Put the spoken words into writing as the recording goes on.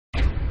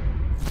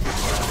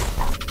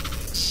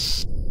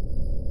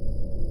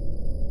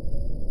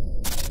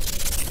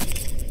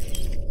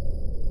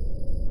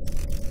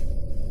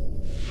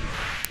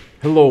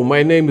Hello,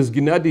 my name is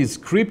Gennady. It's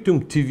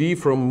Kриптум TV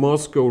from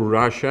Moscow,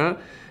 Russia.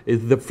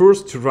 It's the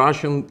first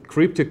Russian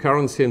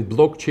cryptocurrency and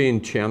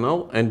blockchain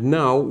channel. And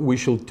now we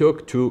shall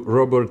talk to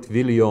Robert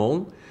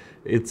Vильоном.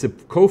 It's a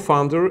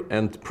co-founder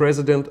and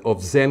president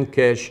of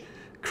ZenCash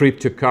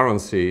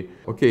cryptocurrency.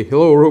 Okay,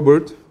 hello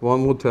Robert, one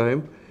more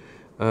time.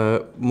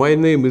 My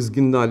name is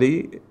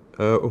Gennady.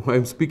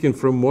 I'm speaking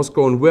from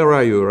Moscow. And where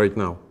are you right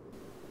now?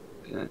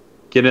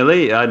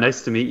 Gennady,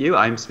 nice to meet you.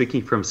 I'm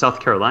speaking from South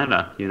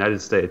Carolina, United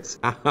States.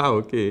 Ah,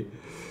 okay.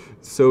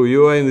 So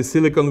you are in the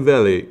Silicon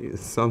Valley,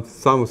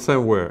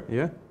 somewhere,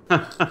 yeah?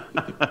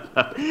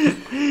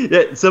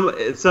 Yeah,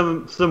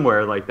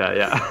 somewhere like that,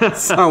 yeah.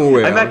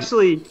 Somewhere. I'm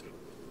actually,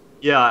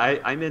 yeah,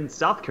 I'm in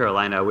South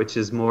Carolina, which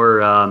is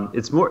more,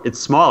 it's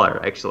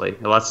smaller actually,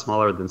 a lot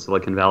smaller than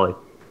Silicon Valley.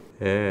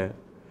 Yeah.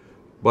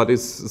 But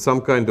it's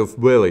some kind of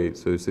valley,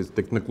 so it's a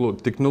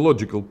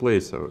technological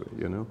place,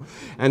 you know.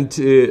 And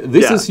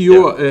this is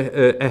your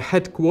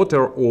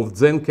headquarter of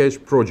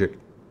ZenCash project,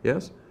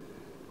 yes?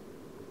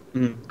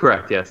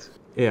 Correct, yes.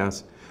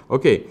 Yes.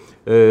 Okay.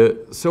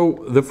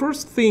 So the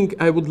first thing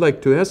I would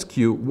like to ask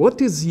you, what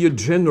is your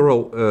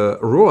general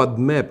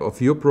roadmap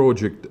of your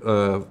project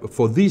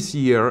for this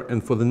year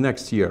and for the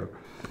next year?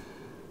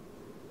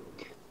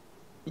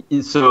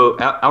 So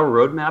our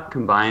roadmap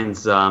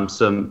combines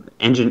some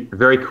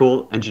very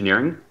cool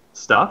engineering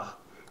stuff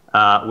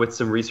with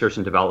some research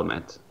and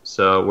development.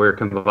 So we're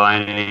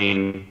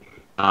combining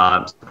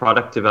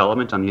product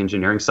development on the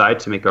engineering side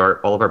to make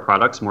all of our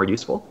products more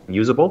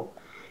usable.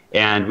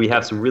 And we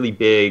have some really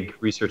big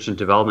research and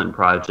development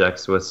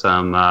projects with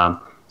some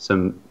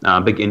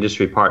big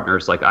industry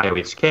partners like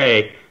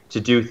IOHK to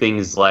do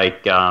things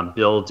like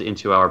build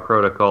into our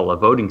protocol a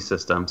voting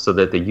system so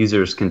that the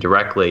users can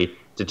directly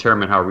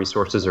determine how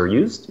resources are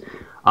used.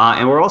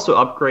 And we're also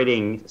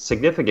upgrading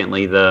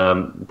significantly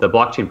the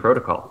blockchain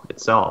protocol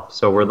itself.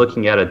 So we're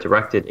looking at a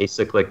directed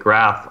acyclic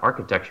graph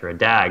architecture, a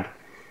DAG,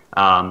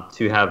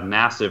 to have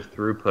massive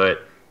throughput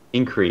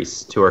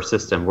increase to our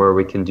system where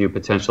we can do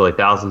potentially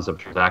thousands of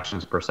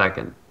transactions per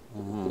second.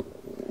 Mm-hmm.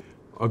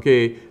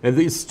 Okay, and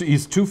it's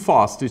too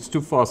fast. It's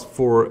too fast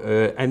for,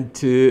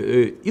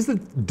 is the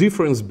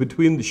difference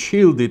between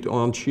shielded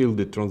or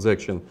unshielded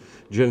transaction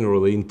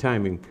generally in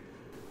timing?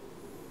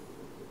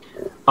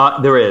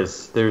 There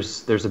is.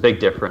 There's a big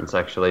difference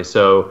actually.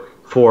 So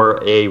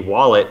for a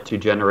wallet to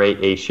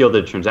generate a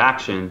shielded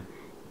transaction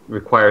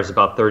requires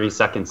about 30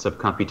 seconds of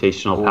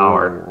computational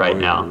power right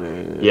now.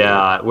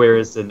 Yeah,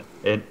 whereas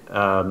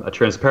a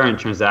transparent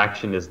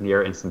transaction is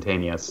near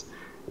instantaneous.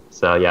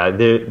 So yeah,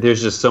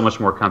 there's just so much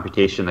more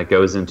computation that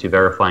goes into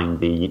verifying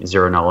the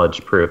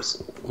zero-knowledge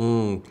proofs.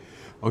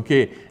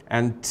 Okay,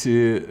 and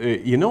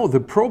you know, the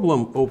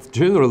problem of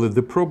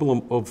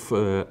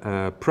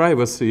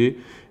privacy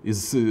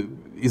is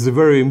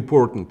very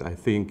important, I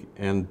think.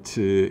 And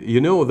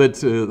you know that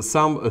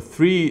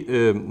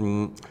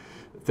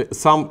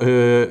some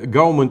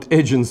government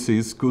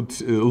agencies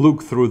could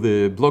look through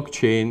the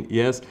blockchain,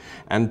 yes,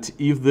 and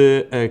if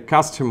the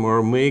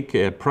customer make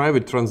a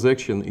private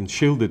transaction, in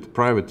shielded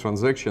private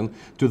transaction,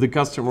 to the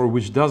customer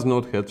which does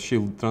not have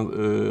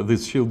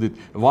this shielded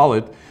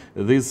wallet,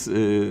 this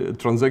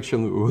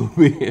transaction will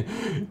be,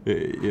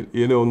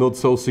 you know, not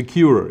so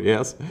secure,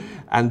 yes,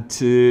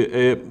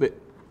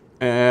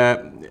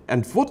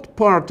 and what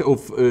part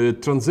of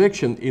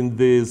transaction in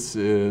this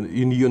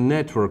in your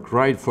network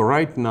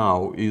right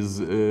now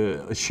is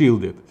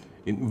shielded?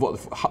 In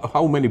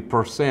how many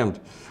 %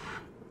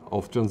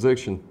 of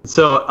transaction?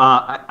 So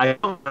I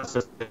don't know,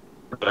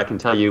 but I can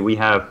tell you we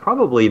have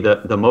probably the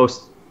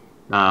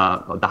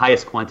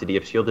highest quantity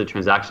of shielded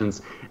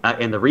transactions,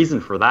 and the reason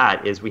for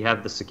that is we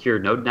have the secure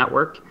node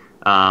network,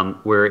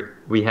 where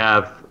we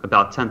have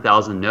about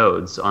 10,000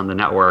 nodes on the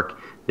network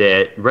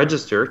that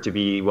register to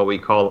be what we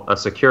call a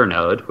secure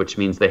node, which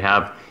means they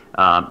have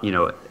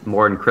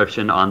more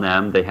encryption on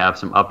them. They have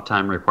some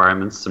uptime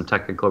requirements, some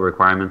technical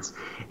requirements.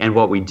 And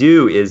what we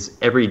do is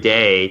every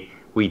day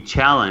we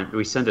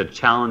send a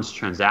challenge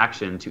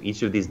transaction to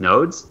each of these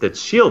nodes that's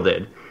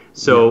shielded.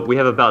 So we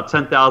have about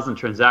 10,000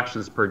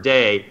 transactions per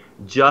day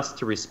just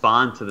to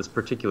respond to this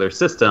particular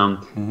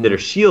system that are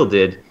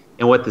shielded.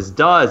 And what this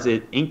does,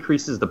 it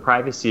increases the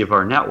privacy of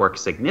our network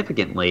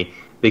significantly,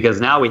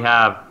 because now we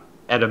have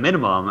at a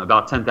minimum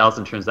about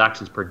 10,000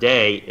 transactions per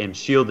day in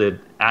shielded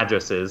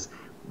addresses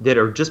that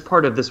are just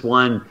part of this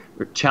one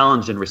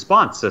challenge and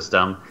response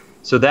system.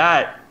 So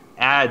that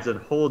adds a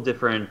whole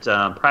different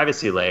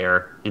privacy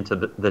layer into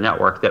the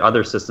network that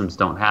other systems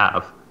don't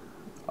have.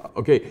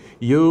 Okay,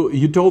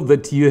 you told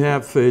that you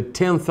have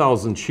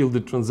 10,000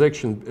 shielded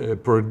transactions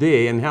per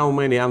day, and how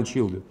many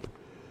unshielded?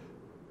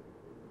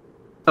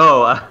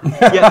 Oh,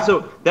 yeah.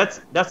 So that's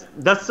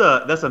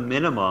a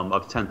minimum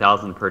of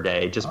 10,000 per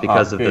day, just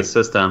because of the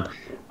system.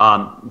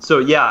 So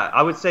yeah,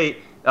 I would say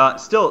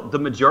still the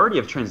majority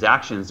of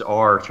transactions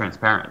are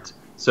transparent.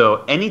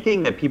 So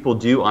anything that people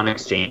do on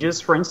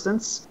exchanges, for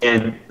instance,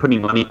 and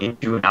putting money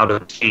into and out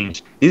of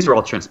exchange, these are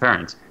all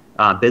transparent.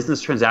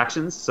 business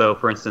transactions. So,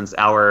 for instance,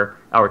 our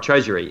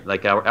treasury,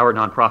 like our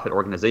nonprofit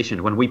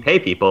organization, when we pay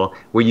people,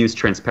 we use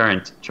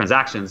transparent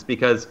transactions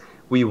because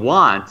we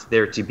want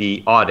there to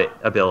be audit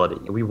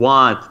ability. We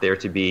want there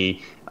to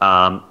be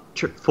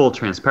full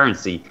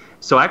transparency.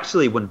 So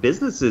actually, when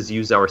businesses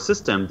use our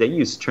system, they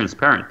use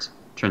transparent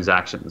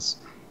transactions.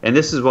 And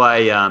this is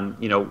why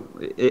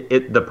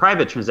the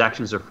private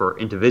transactions are for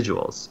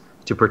individuals,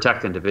 to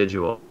protect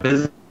individuals.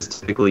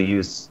 Businesses typically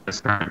use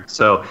transparent.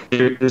 So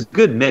there's a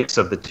good mix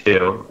of the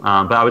two,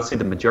 but I would say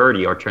the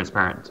majority are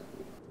transparent.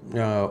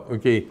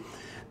 Okay.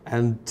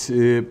 And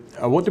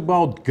what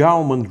about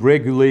government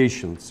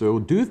regulation? So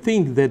do you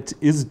think that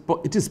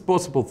it is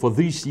possible for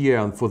this year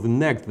and for the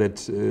next that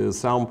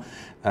some,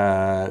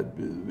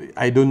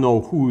 I don't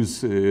know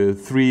whose,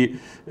 three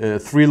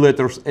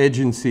letters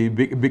agency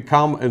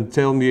become and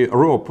tell me,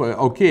 Rob,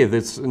 okay,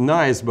 that's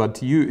nice,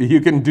 but you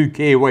can do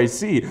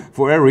KYC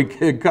for every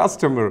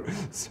customer.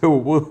 So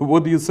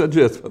what do you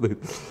suggest for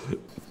this?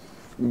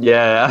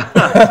 Yeah,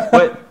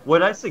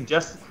 what I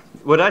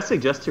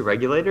suggest to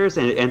regulators,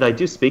 and I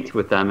do speak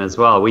with them as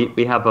well,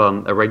 we have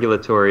a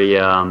regulatory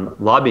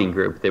lobbying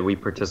group that we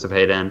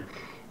participate in,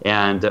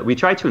 and we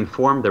try to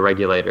inform the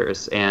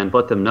regulators and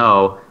let them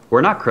know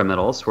we're not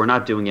criminals, we're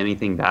not doing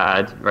anything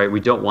bad, right? We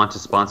don't want to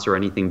sponsor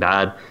anything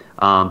bad,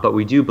 but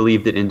we do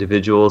believe that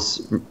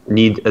individuals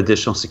need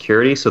additional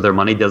security so their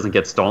money doesn't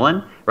get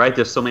stolen, right?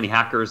 There's so many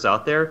hackers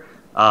out there.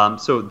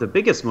 So the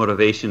biggest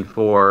motivation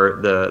for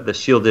the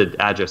shielded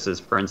addresses,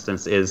 for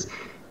instance, is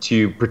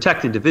to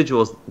protect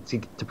individuals,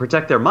 to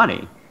protect their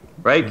money,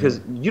 right?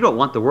 Because you don't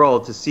want the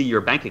world to see your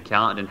bank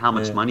account and how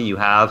much money you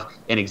have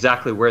and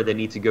exactly where they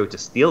need to go to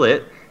steal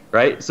it,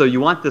 right? So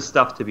you want this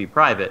stuff to be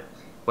private.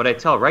 What I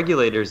tell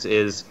regulators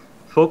is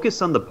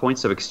focus on the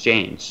points of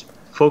exchange.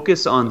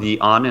 Focus on the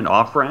on and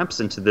off ramps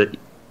into the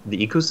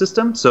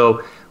ecosystem.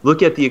 So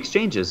look at the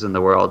exchanges in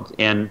the world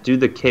and do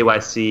the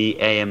KYC,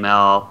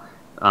 AML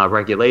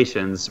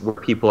regulations where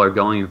people are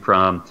going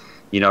from,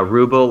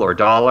 ruble or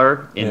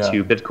dollar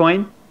into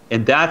Bitcoin.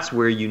 And that's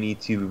where you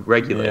need to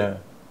regulate,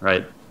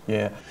 right?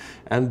 Yeah,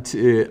 and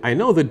I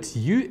know that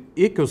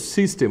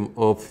ecosystem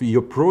of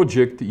your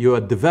project, you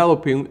are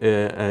developing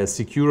a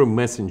secure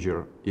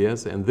messenger,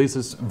 yes, and this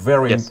is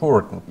very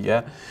important,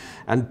 yeah.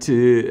 And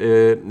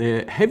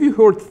have you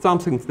heard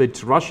something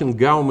that Russian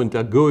government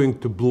are going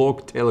to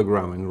block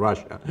Telegram in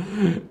Russia?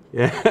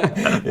 Yeah,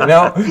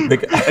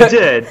 I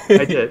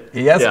did.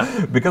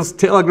 Yes, because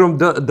Telegram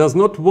does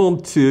not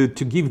want to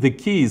give the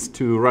keys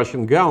to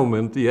Russian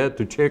government,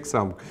 to check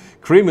some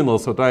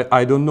criminals. But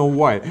I don't know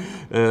why.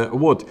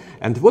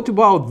 What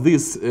about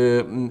this?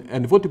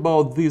 And what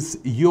about this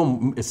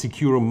your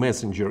secure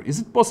messenger? Is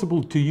it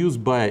possible to use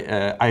by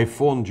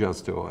iPhone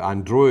just or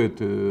Android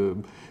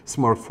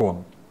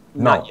smartphone?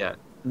 Not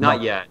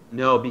yet.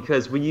 No,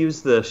 because we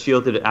use the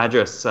shielded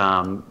address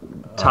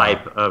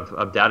type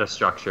of data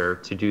structure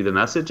to do the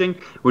messaging,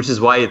 which is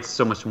why it's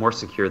so much more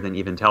secure than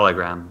even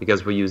Telegram,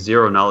 because we use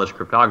zero-knowledge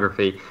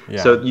cryptography.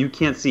 Yeah. So you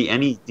can't see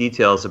any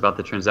details about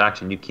the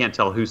transaction. You can't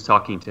tell who's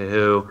talking to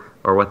who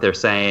or what they're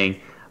saying.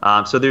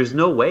 So there's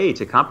no way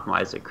to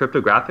compromise it.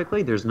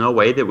 Cryptographically, there's no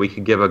way that we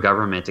could give a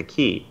government a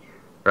key,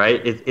 right?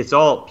 It's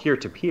all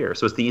peer-to-peer.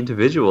 So it's the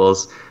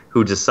individuals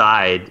who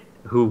decide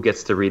who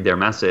gets to read their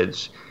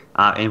message.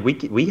 And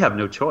we have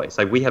no choice.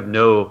 Like we have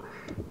no.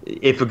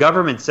 If a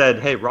government said,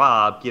 "Hey,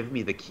 Rob, give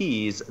me the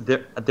keys,"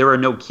 there are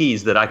no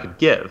keys that I could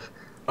give.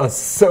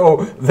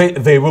 So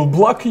they will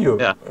block you.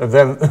 Yeah.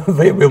 Then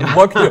they will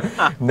block you.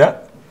 No?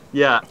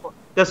 Yeah,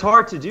 that's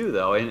hard to do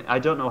though, and I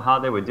don't know how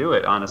they would do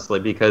it honestly,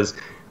 because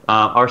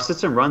our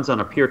system runs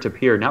on a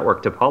peer-to-peer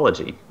network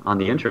topology on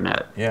the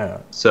internet. Yeah.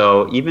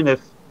 So even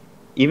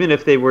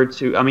if they were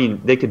to, I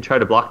mean, they could try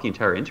to block the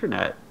entire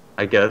internet,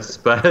 I guess,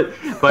 but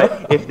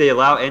if they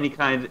allow any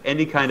kind of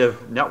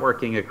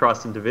networking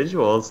across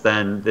individuals,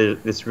 then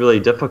it's really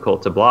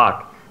difficult to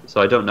block.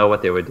 So I don't know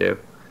what they would do.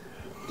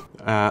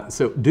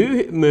 So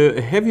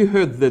have you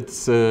heard that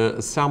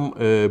some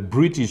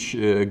British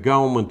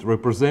government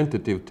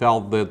representative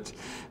told that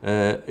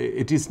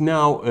it is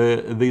now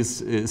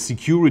this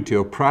security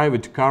of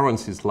private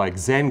currencies like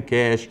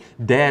ZenCash,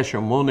 Dash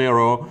or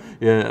Monero,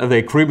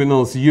 the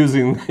criminals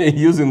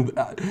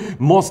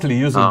mostly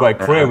used by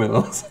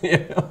criminals.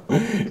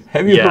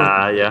 Have you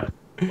heard? Yeah.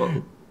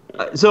 Well,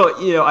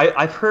 so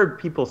I've heard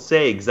people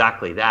say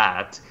exactly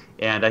that.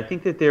 And I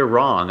think that they're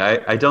wrong.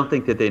 I don't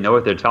think that they know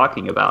what they're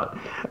talking about.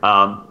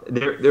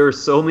 There are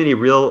so many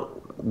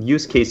real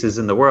use cases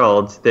in the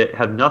world that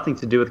have nothing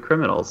to do with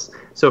criminals.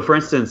 So, for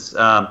instance,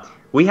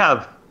 we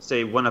have,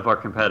 say, one of our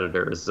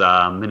competitors,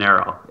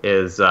 Monero,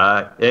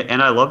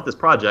 and I love this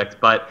project,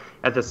 but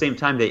at the same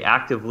time, they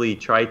actively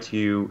try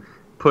to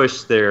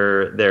push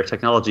their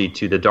technology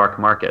to the dark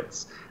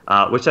markets,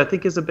 which I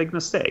think is a big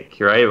mistake,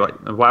 right?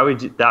 Why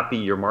would that be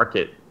your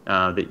market?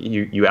 That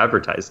you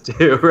advertise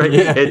to,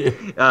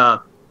 right?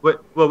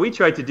 What we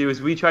try to do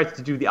is we try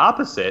to do the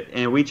opposite,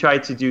 and we try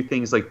to do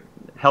things like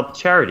help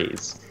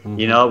charities.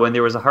 You know, when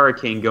there was a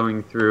hurricane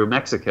going through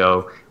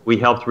Mexico, we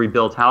helped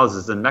rebuild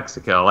houses in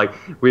Mexico. Like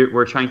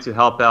we're trying to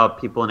help out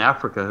people in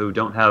Africa who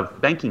don't have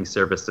banking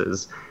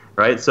services,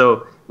 right?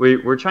 So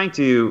we're trying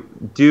to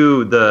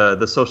do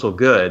the social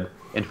good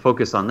and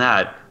focus on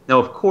that. Now,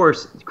 of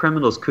course,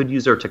 criminals could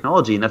use our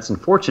technology, and that's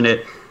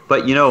unfortunate.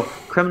 But you know,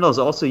 criminals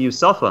also use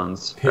cell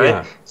phones, right?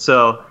 Yeah.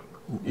 So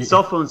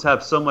cell phones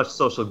have so much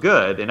social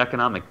good and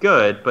economic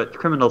good, but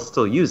criminals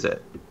still use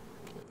it.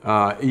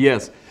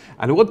 Yes.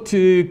 And what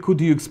could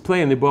you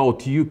explain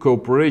about your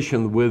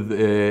cooperation with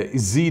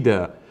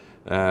Zeta,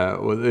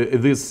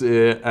 this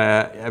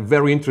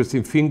very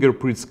interesting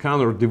fingerprint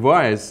scanner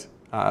device?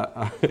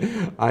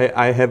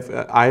 I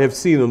have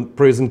seen on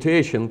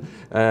presentation.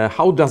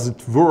 How does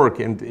it work,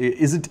 and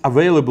is it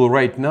available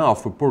right now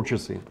for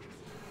purchasing?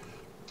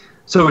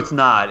 So it's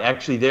not.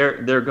 Actually,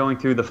 they're going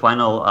through the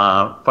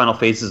final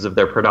phases of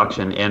their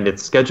production, and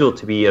it's scheduled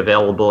to be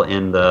available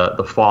in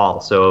the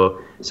fall,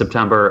 so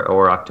September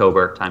or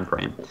October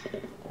timeframe.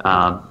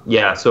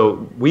 Yeah,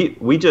 so we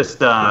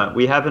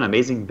have an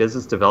amazing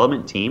business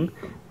development team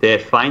that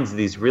finds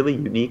these really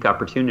unique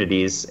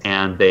opportunities,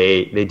 and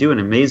they do an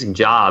amazing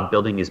job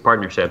building these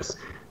partnerships.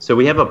 So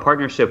we have a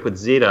partnership with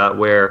Zeta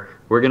where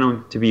we're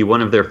going to be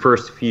one of their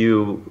first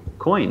few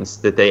coins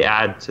that they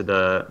add to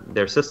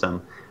their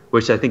system,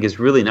 which I think is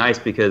really nice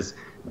because,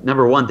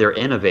 number one, they're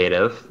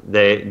innovative.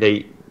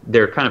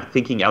 They're kind of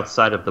thinking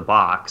outside of the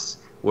box,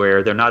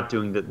 where they're not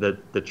doing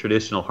the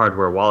traditional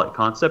hardware wallet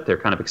concept. They're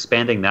kind of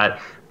expanding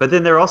that. But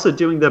then they're also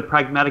doing the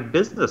pragmatic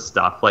business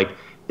stuff. Like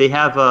they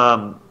have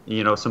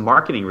you know, some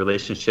marketing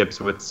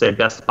relationships with, say,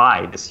 Best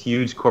Buy, this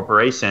huge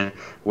corporation,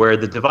 where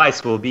the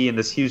device will be in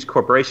this huge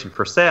corporation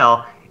for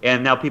sale,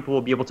 and now people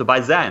will be able to buy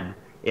Zen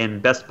in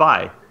Best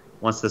Buy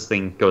once this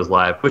thing goes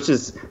live, which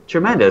is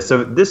tremendous.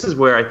 So this is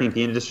where I think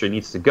the industry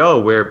needs to go,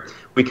 where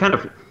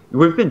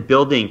we've been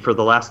building for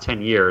the last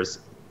 10 years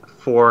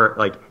for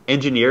like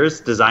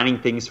engineers designing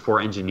things for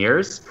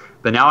engineers,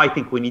 but now I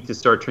think we need to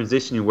start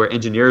transitioning where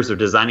engineers are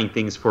designing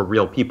things for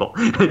real people.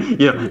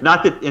 You know,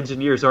 not that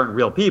engineers aren't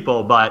real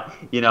people, but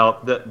you know,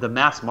 the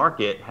mass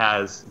market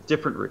has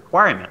different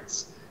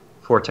requirements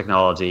for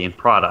technology and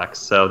products.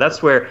 So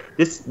that's where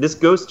this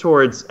goes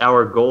towards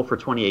our goal for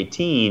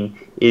 2018,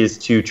 is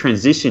to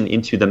transition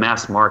into the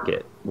mass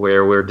market,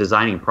 where we're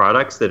designing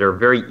products that are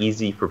very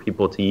easy for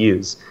people to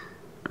use,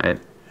 right?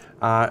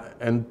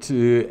 And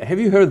have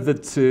you heard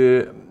that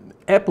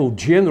Apple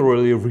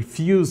generally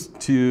refused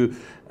to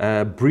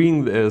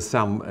bring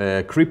some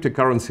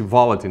cryptocurrency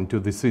wallet into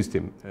the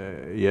system?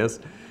 Yes,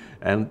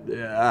 and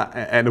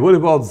what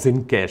about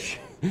ZenCash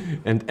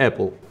and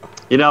Apple?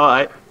 You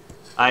know,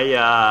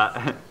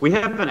 we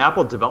have an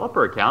Apple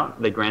developer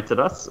account they granted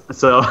us,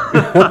 so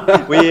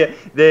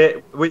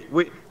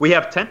we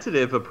have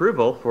tentative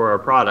approval for our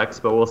products,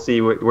 but we'll see.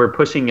 We're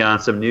pushing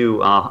some new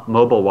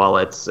mobile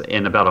wallets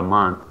in about a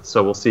month,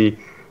 so we'll see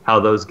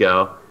how those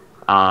go.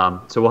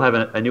 So we'll have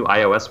a new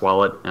iOS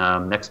wallet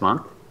next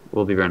month.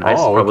 Will be very nice,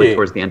 probably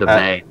towards the end of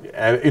May.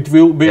 It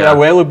will be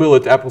available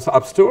at Apple's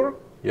App Store.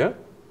 Yeah.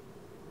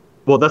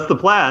 Well, that's the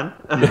plan.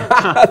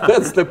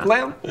 That's the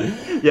plan?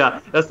 Yeah,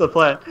 that's the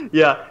plan.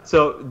 Yeah,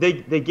 so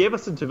they gave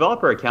us a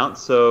developer account,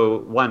 so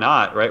why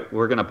not, right?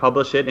 We're going to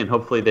publish it, and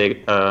hopefully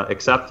they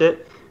accept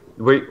it.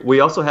 We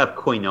also have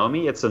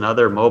Coinomi. It's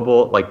another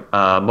mobile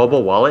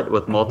wallet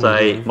with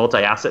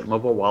multi-asset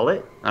mobile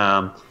wallet.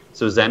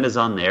 So Zen is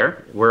on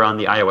there. We're on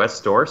the iOS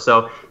store.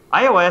 So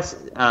iOS,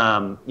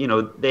 you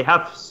know, they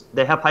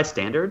have high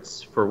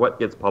standards for what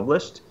gets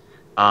published.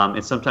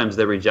 And sometimes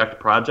they reject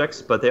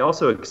projects, but they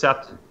also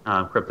accept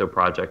crypto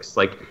projects.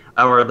 Like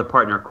our other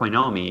partner,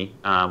 Coinomi,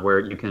 where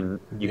you can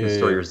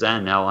store your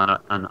Zen now on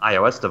an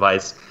iOS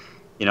device.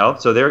 You know,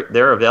 so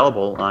they're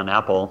available on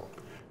Apple.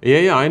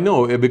 Yeah, I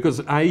know,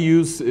 because I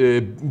use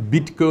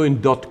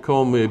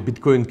Bitcoin.com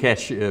Bitcoin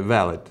Cash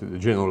wallet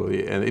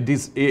generally, and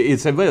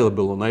it's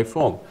available on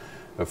iPhone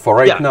for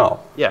right now.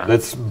 Yeah,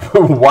 that's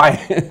why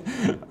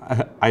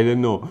I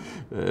don't know.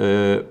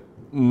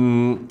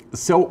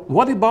 So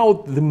what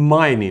about the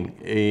mining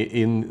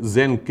in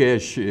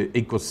ZenCash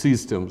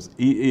ecosystems?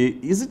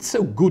 Is it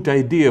a good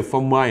idea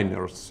for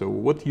miners? So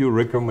what do you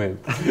recommend?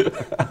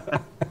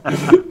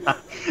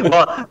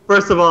 Well,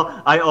 first of all,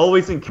 I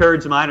always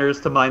encourage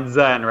miners to mine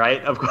Zen,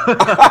 right? Of course.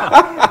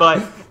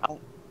 But,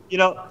 you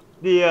know,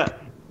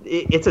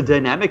 it's a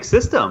dynamic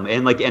system,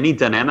 and like any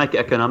dynamic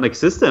economic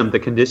system, the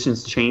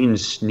conditions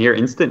change near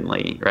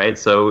instantly, right?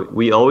 So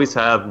we always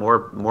have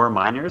more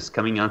miners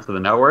coming onto the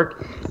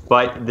network,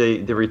 but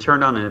the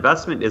return on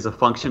investment is a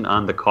function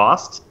on the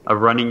cost of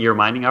running your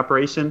mining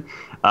operation,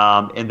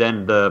 and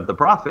then the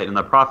profit, and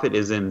the profit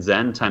is in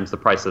Zen times the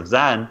price of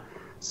Zen.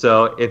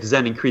 So if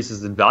Zen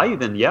increases in value,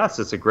 then yes,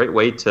 it's a great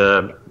way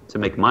to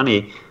make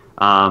money.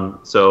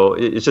 So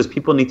it's just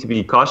people need to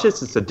be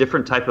cautious. It's a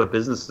different type of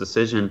business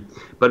decision.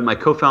 But my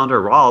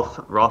co-founder Rolf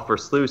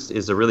Versluis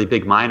is a really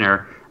big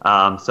miner.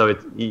 So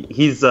he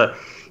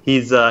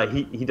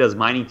does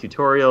mining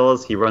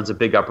tutorials. He runs a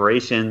big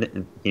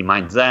operation. He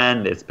mines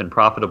Zen. It's been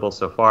profitable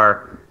so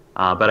far.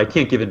 But I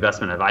can't give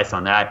investment advice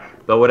on that.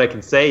 But what I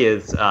can say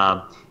is,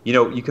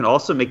 you can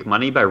also make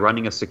money by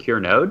running a secure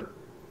node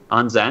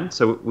on Zen.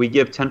 So we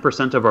give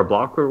 10% of our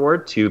block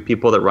reward to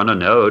people that run a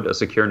node, a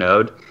secure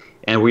node.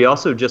 And we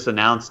also just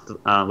announced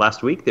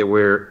last week that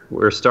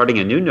we're starting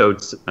a new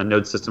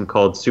node system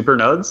called super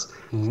nodes,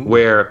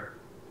 where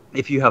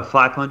if you have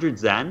 500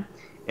 Zen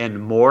and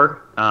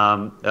more,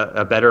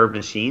 a better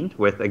machine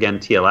with, again,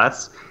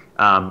 TLS,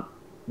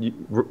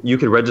 you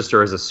can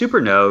register as a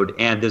super node,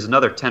 and there's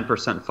another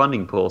 10%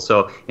 funding pool.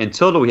 So in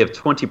total, we have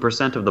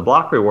 20% of the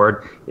block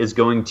reward is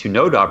going to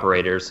node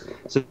operators.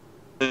 So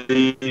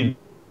you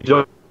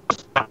don't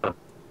have to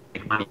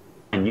make money,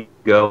 and you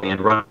go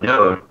and run a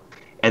node.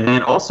 And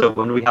then also,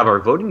 when we have our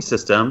voting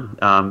system,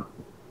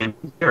 and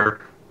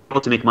here,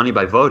 able to make money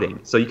by voting.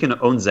 So you can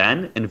own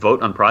Zen and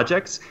vote on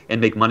projects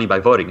and make money by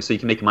voting. So you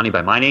can make money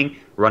by mining,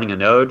 running a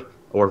node,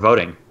 or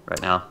voting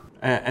right now.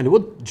 And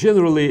what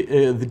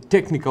generally the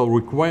technical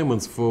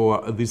requirements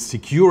for this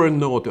secure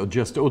node or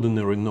just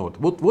ordinary node?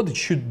 What it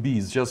should be?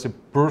 Is just a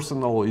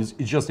personal? Is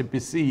it just a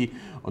PC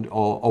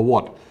or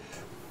what?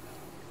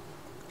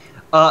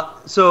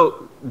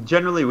 So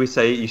generally, we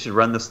say you should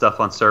run this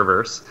stuff on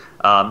servers.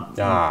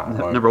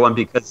 Number one,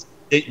 because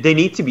they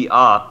need to be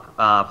up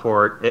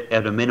for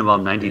at a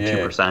minimum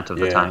 92% of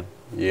the time.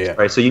 Yeah.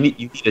 Right. So you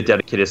need a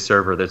dedicated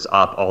server that's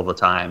up all the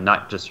time,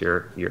 not just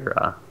your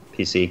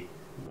PC.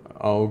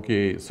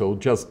 Okay. So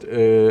just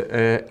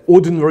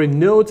ordinary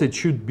nodes. It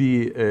should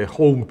be a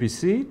home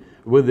PC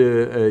with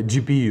a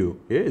GPU.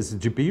 Yeah, is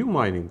it GPU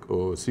mining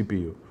or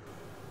CPU?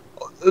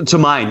 To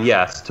mine,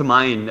 yes. To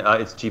mine,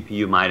 it's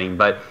GPU mining,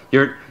 but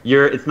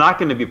it's not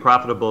going to be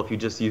profitable if you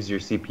just use your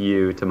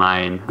CPU to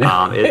mine.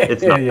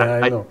 It's not. Yeah,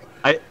 I know.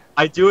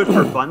 I do it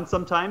for fun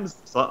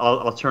sometimes. So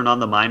I'll turn on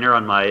the miner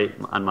on my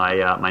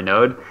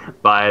node,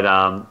 but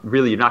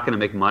really, you're not going to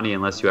make money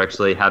unless you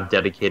actually have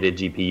dedicated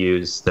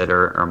GPUs that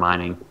are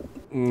mining.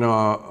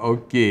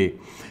 Okay.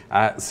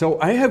 So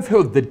I have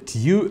heard that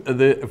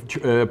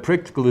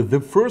practically the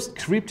first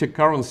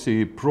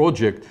cryptocurrency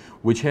project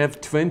which have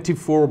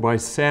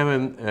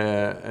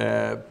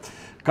 24/7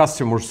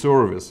 customer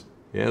service.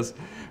 Yes.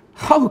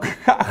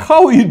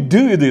 How you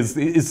do this?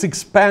 It's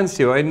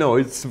expensive. I know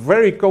it's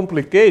very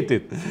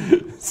complicated.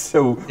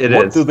 So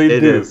what do they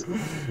do?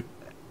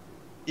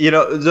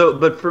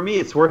 But for me,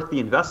 it's worth the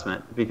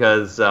investment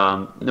because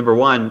number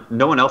one,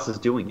 no one else is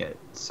doing it.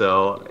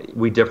 So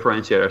we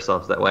differentiate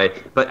ourselves that way.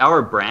 But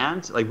our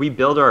brand, we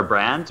build our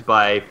brand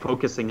by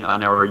focusing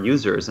on our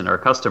users and our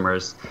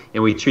customers,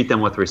 and we treat them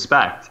with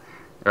respect,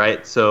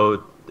 right?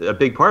 So a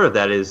big part of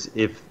that is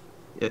if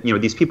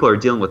these people are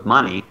dealing with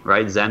money,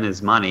 right? Zen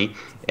is money,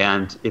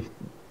 and if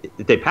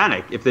they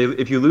panic,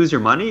 if you lose your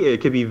money,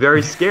 it could be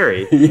very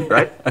scary,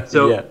 right?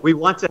 So we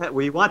want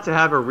to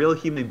have a real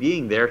human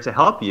being there to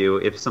help you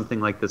if something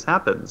like this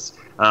happens.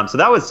 So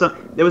that was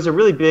a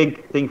really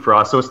big thing for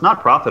us. So it's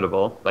not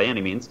profitable by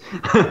any means,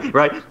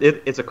 right?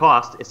 It's a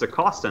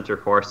cost center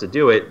for us to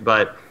do it,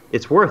 but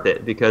it's worth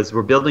it because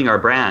we're building our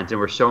brand and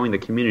we're showing the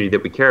community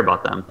that we care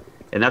about them,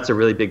 and that's a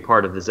really big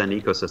part of the Zen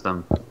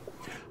ecosystem.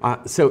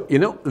 So,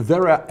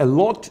 there are a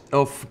lot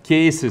of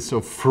cases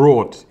of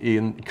fraud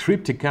in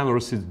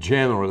cryptocurrencies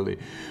generally.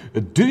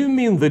 Do you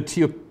mean that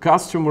your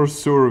customer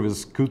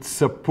service could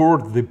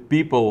support the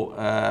people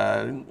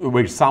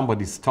where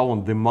somebody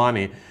stolen the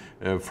money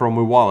from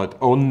a wallet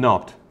or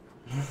not?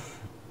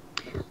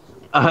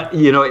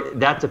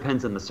 That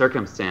depends on the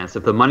circumstance.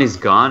 If the money's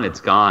gone,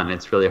 it's gone.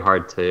 It's really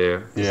hard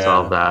to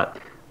solve that.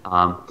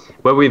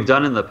 What we've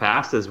done in the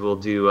past is we'll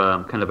do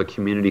kind of a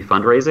community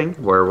fundraising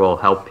where we'll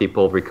help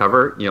people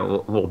recover.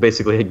 We'll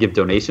basically give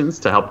donations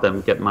to help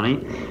them get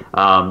money.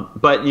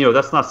 But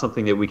that's not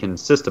something that we can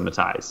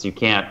systematize. You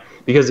can't,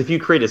 because if you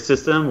create a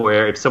system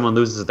where if someone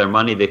loses their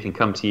money, they can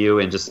come to you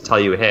and just tell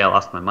you, "Hey, I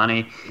lost my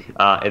money,"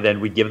 and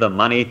then we give them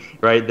money,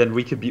 right? Then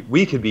we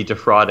could be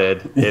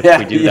defrauded if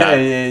we do that.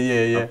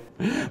 Yeah.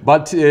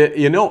 But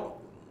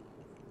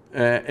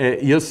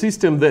your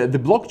system, the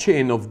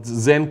blockchain of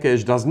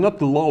ZenCash does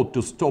not allow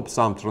to stop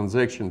some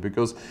transaction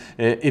because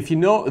if you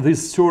know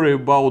this story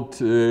about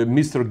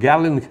Mr.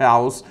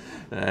 Garlinghouse,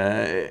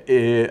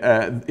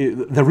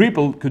 the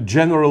Ripple could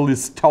generally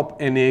stop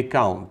any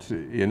account.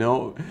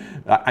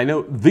 I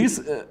know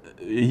this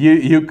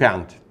you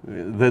can't.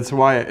 That's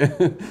why.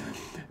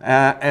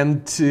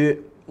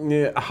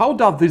 How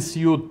does this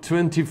your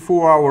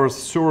 24-hour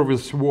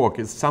service work?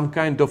 Is some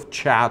kind of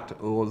chat,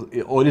 or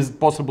is it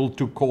possible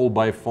to call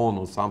by phone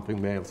or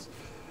something else?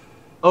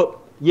 Oh,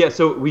 yeah.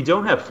 So we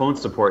don't have phone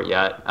support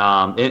yet,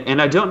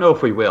 and I don't know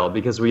if we will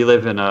because we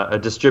live in a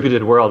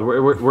distributed world.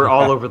 We're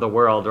all over the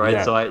world, right?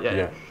 Yeah, so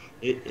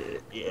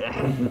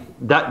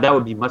that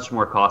would be much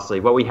more costly.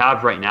 What we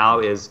have right now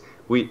is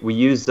we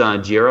use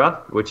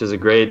Jira, which is a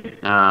great.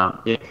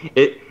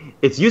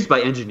 It's used by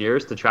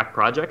engineers to track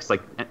projects,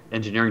 like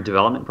engineering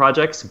development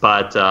projects,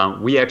 but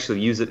we actually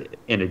use it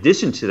in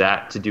addition to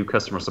that to do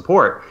customer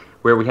support,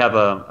 where we have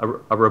a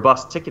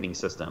robust ticketing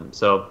system.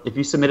 So if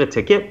you submit a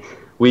ticket,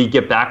 we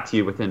get back to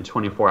you within a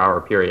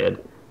 24-hour period,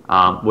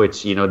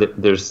 which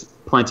there's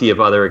plenty of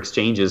other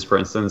exchanges, for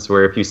instance,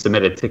 where if you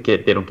submit a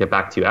ticket, they don't get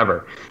back to you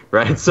ever,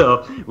 right?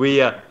 So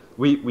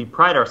we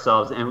pride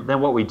ourselves, and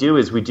then what we do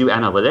is we do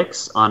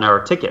analytics on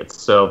our tickets.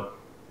 So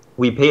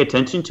we pay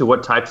attention to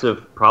what types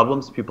of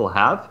problems people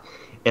have,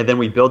 and then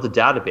we build a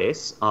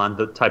database on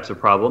the types of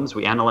problems.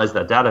 We analyze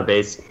that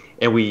database,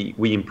 and we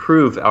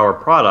improve our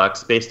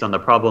products based on the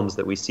problems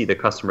that we see the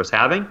customers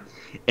having.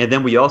 And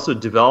then we also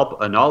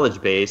develop a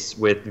knowledge base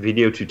with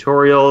video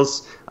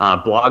tutorials,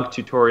 blog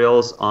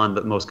tutorials on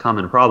the most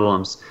common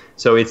problems.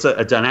 So it's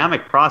a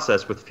dynamic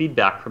process with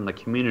feedback from the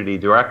community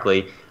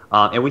directly.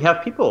 And we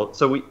have people,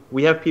 so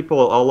we have people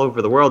all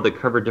over the world that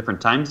cover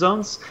different time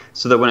zones,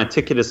 so that when a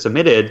ticket is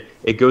submitted,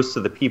 it goes to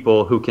the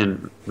people who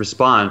can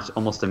respond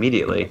almost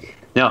immediately.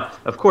 Now,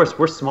 of course,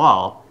 we're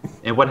small,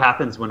 and what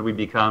happens when we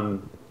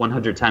become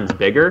 100 times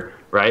bigger,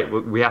 right?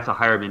 We have to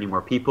hire many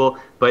more people.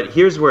 But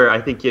here's where I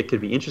think it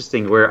could be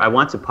interesting, where I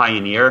want to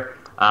pioneer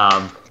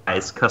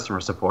as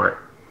customer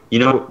support. You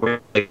know,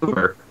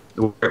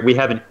 we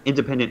have an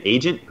independent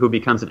agent who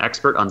becomes an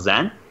expert on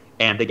Zen,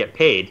 and they get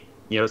paid.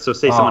 You know, so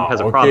say someone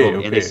has a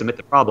problem and they submit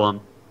the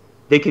problem,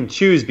 they can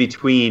choose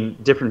between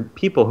different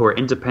people who are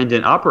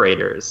independent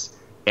operators.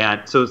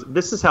 And so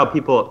this is how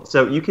people,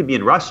 so you could be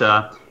in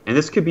Russia and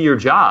this could be your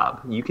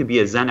job. You could be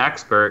a Zen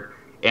expert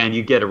and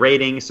you get a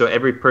rating. So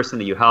every person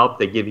that you help,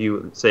 they give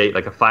you, say,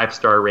 like a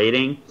 5-star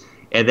rating.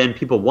 And then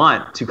people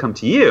want to come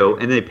to you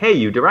and they pay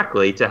you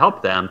directly to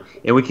help them.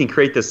 And we can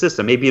create this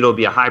system. Maybe it'll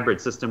be a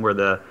hybrid system where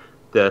the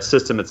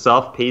system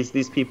itself pays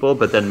these people,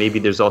 but then maybe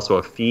there's also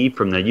a fee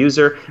from the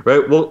user,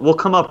 right? We'll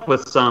come up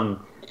with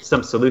some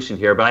solution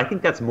here, but I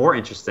think that's more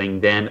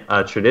interesting than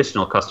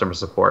traditional customer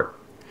support.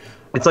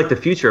 It's like the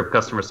future of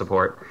customer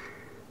support.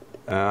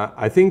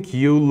 I think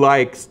you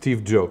like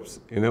Steve Jobs,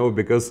 you know,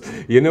 because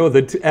you know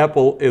that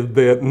Apple is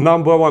the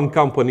 #1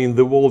 company in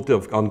the world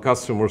on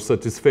customer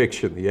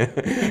satisfaction. Yeah,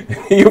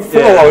 you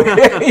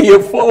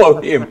follow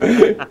him.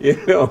 You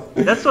know,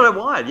 that's what I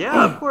want.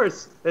 Yeah, of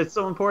course, it's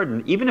so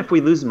important. Even if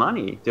we lose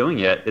money doing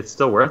it, it's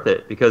still worth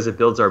it because it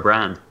builds our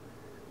brand.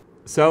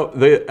 So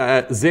the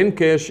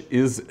ZenCash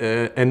is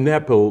an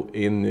Apple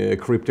in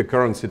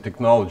cryptocurrency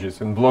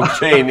technologies and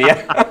blockchain.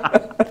 Yeah.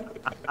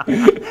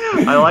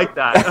 I like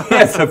that.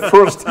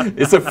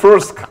 It's a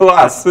first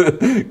class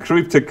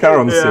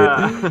cryptocurrency.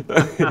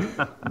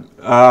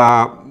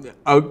 Yeah.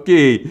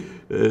 Okay,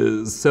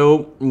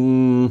 so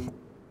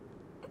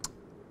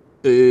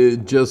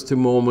just a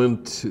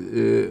moment.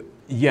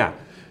 Yeah,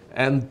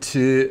 and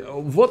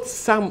what's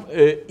some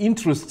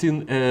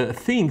interesting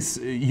things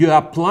you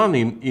are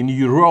planning in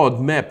your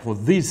roadmap for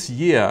this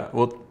year?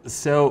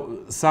 So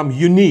some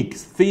unique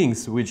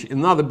things which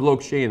another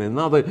blockchain,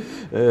 another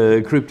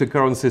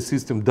cryptocurrency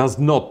system does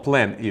not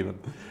plan even.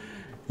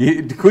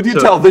 Could you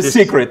tell the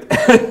secret?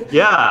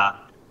 Yeah,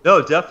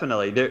 no,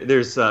 definitely.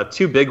 There's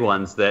 2 big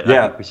ones that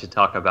I think we should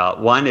talk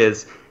about. One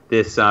is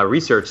this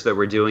research that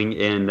we're doing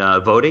in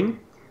voting.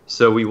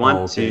 So we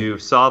want to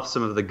solve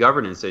some of the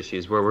governance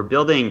issues where we're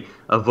building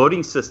a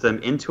voting system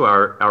into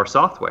our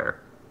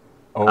software.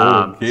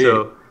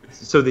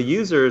 So the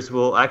users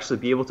will actually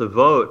be able to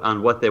vote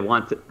on what they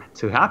want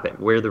to happen,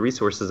 where the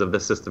resources of the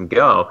system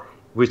go,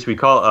 which we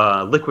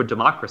call liquid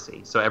democracy.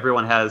 So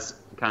everyone has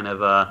kind of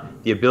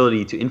the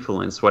ability to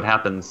influence what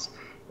happens.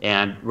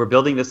 And we're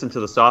building this into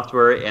the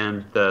software,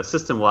 and the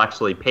system will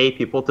actually pay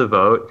people to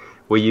vote.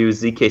 We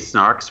use ZK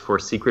snarks for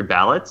secret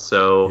ballots.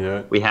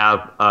 So we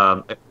have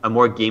a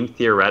more game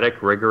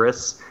theoretic,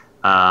 rigorous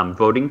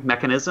voting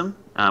mechanism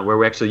where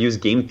we actually use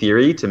game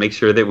theory to make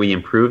sure that we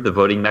improve the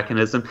voting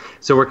mechanism.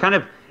 So we're kind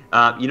of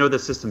you know, the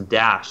system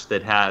Dash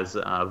that has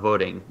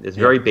voting is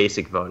very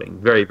basic voting,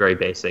 very, very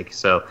basic.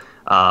 So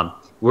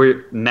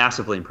we're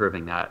massively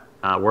improving that.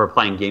 We're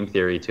applying game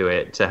theory to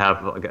it to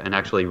have an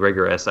actually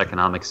rigorous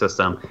economic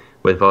system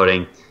with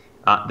voting.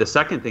 The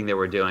second thing that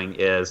we're doing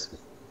is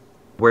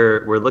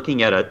we're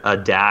looking at a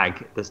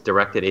DAG, this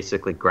directed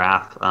acyclic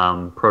graph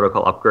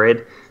protocol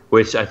upgrade,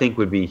 which I think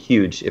would be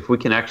huge. If we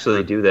can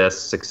actually do this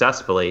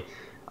successfully,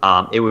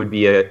 it would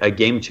be a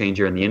game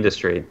changer in the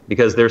industry,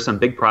 because there's some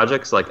big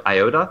projects like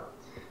IOTA,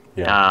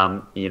 you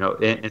know,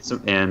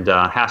 and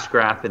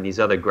Hashgraph and these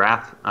other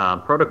graph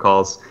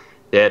protocols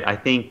that I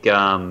think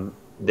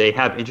they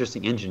have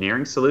interesting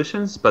engineering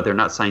solutions, but they're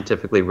not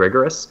scientifically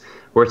rigorous.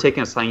 We're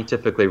taking a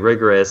scientifically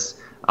rigorous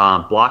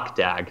block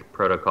DAG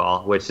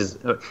protocol, which is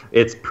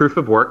it's proof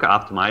of work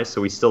optimized,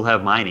 so we still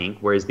have mining,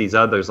 whereas these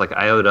others like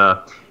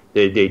IOTA,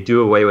 they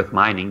do away with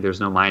mining.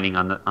 There's no mining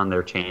on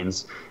their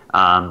chains.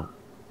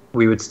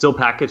 We would still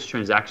package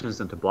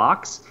transactions into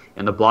blocks,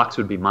 and the blocks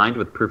would be mined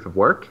with proof of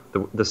work,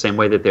 the same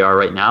way that they are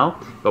right now,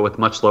 but with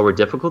much lower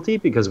difficulty,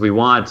 because we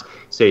want,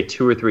 say,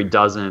 2 or 3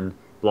 dozen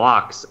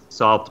blocks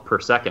solved per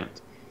second.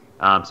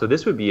 So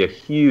this would be a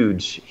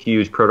huge,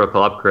 huge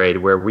protocol upgrade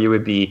where we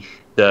would be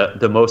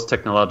the most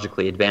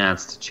technologically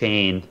advanced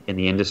chain in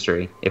the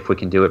industry if we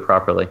can do it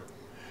properly.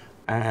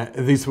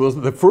 This was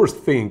the first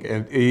thing,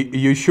 and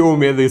you show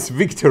me this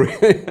victory.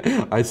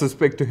 I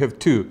suspect to have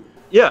 2.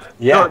 Yeah.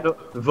 No,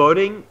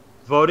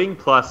 voting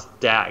plus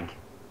DAG.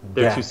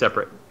 They're 2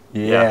 separate.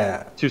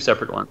 2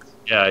 separate ones.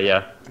 Yeah,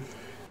 yeah.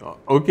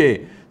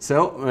 Okay,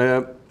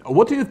 so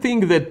what do you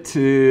think that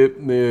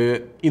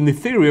in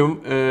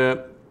Ethereum,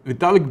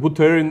 Vitalik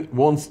Buterin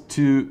wants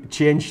to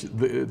change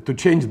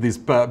this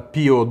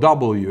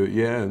POW,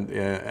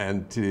 yeah,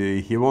 and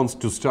he wants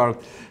to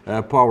start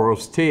power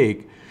of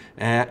stake.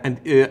 And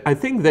I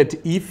think that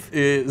if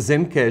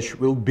ZenCash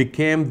will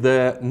become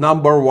the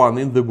 #1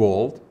 in the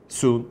world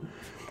soon,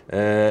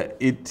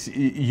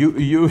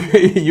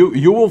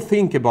 you will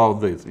think about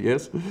this,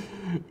 yes,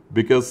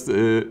 because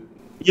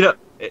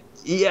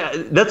yeah,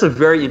 that's a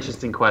very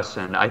interesting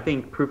question. I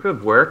think proof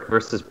of work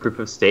versus proof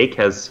of stake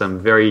has some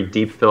very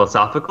deep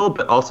philosophical,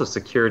 but also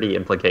security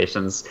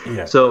implications.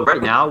 Yeah. So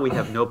right now we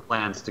have no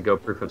plans to go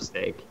proof of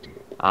stake.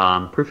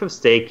 Proof of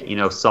stake,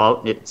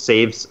 it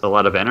saves a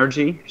lot of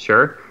energy,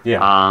 sure.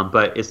 Yeah.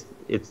 But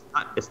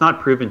it's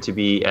not proven to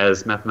be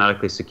as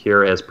mathematically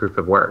secure as proof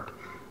of work.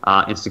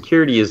 And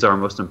security is our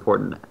most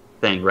important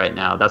thing right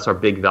now. That's our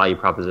big value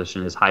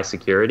proposition, is high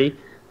security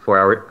for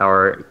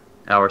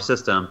our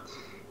system.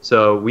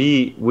 So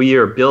we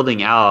are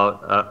building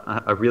out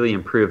a really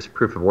improved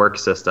proof of work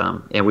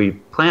system, and we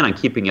plan on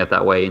keeping it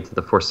that way into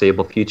the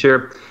foreseeable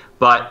future.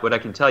 But what I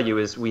can tell you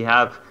is we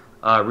have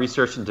a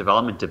research and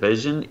development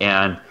division,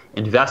 and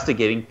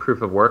investigating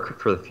proof of work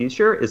for the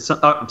future is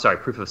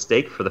proof of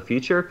stake for the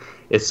future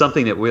is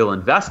something that we'll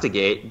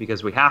investigate,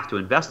 because we have to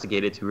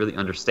investigate it to really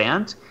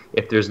understand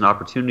if there's an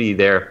opportunity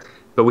there.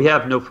 But we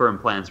have no firm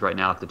plans right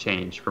now to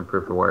change from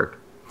proof of work.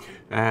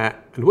 And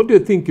what do you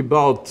think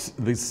about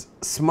this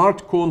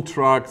smart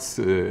contracts,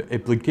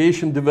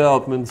 application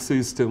development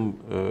system?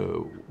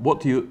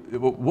 What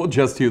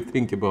just do you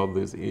think about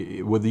this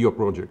with your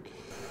project?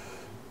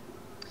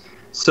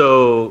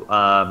 So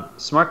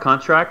smart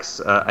contracts,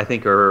 I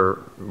think,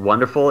 are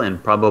wonderful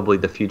and probably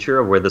the future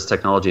of where this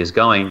technology is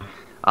going.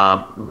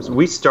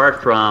 We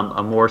start from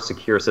a more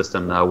secure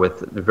system, though,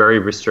 with very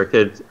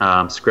restricted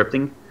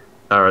scripting,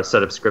 or a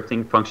set of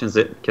scripting functions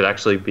that could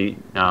actually be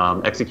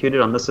executed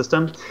on the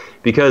system,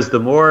 because the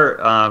more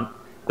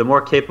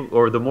capable,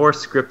 or the more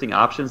scripting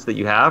options that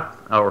you have,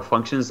 or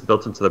functions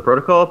built into the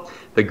protocol,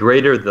 the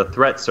greater the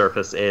threat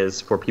surface is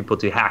for people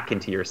to hack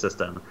into your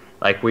system.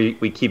 Like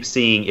we keep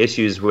seeing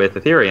issues with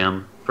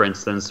Ethereum, for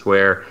instance,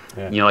 where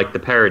like the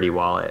parity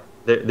wallet.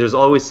 There's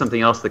always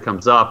something else that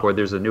comes up, or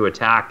there's a new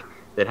attack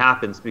that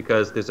happens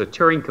because there's a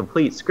Turing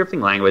complete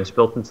scripting language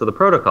built into the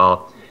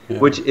protocol. Yeah.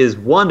 Which is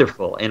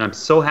wonderful, and I'm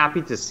so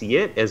happy to see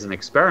it as an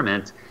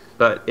experiment,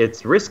 but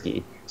it's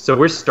risky. So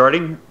we're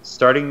starting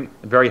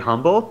very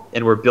humble,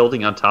 and we're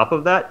building on top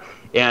of that.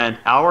 And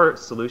our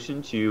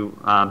solution to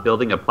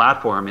building a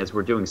platform is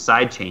we're doing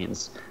side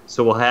chains.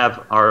 So we'll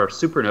have our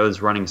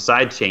supernodes running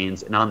side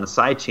chains, and on the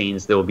side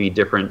chains there will be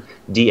different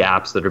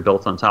dApps that are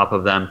built on top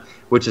of them,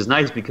 which is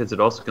nice because it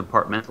also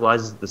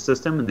compartmentalizes the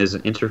system, and there's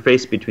an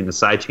interface between the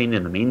side chain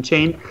and the main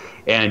chain,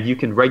 and you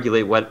can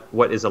regulate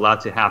what is allowed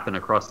to happen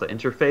across the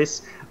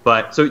interface.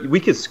 But so we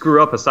could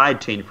screw up a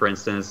side chain, for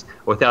instance,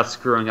 without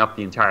screwing up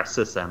the entire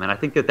system, and I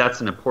think that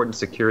that's an important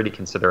security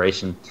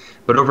consideration.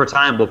 But over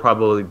time we'll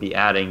probably be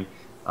adding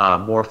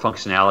more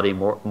functionality,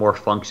 more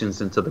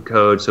functions into the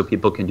code, so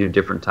people can do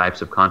different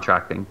types of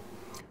contracting.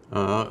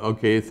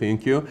 Okay,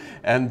 thank you.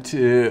 And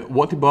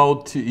what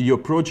about your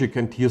project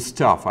and your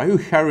staff? Are you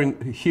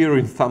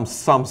hearing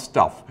some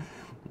stuff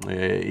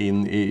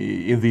in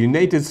the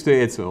United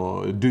States,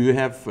 or do you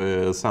have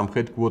some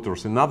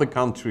headquarters in other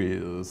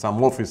countries,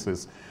 some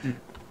offices?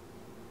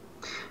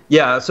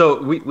 Yeah,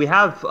 so we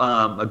have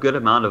a good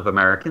amount of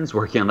Americans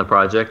working on the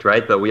project,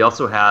 right? But we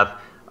also have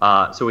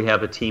we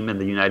have a team in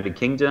the United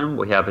Kingdom,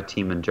 we have a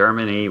team in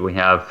Germany, we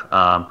have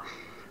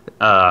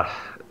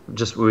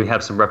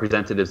some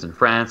representatives in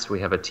France, we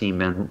have a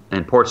team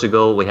in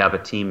Portugal, we have a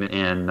team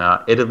in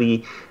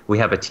Italy, we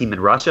have a team in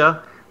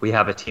Russia, we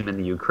have a team in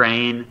the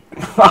Ukraine,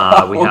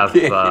 we have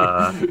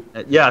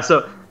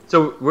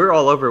so we're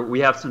all over. We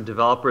have some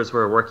developers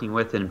we're working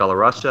with in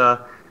Belarus.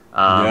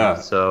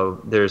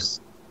 So there's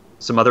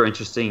some other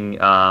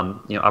interesting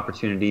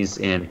opportunities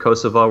in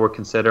Kosovo we're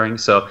considering.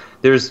 So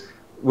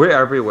we're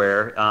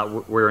everywhere.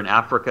 We're in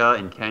Africa,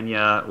 in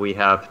Kenya. We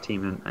have a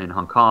team in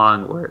Hong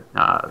Kong. We're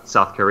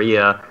South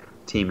Korea,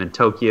 team in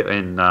Tokyo,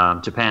 in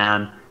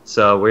Japan.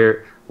 So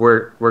we're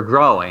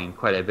growing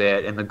quite a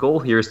bit, and the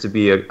goal here is to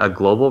be a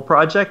global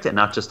project and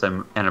not just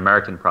an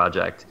American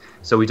project.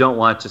 So we don't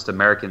want just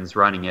Americans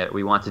running it.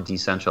 We want to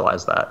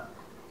decentralize that.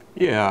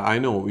 Yeah, I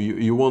know.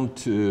 You want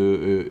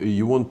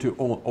to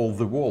own all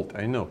the world.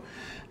 I know.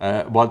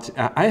 But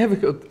I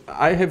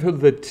have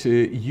heard that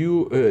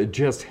you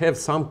just have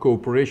some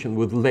cooperation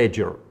with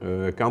Ledger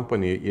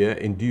company,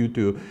 yeah, and due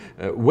to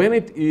when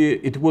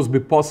it was be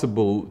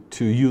possible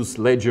to use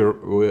Ledger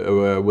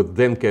with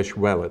ZenCash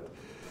wallet.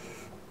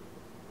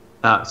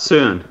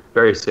 Soon,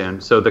 very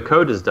soon. So the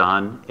code is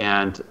done,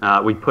 and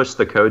we pushed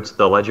the code to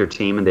the Ledger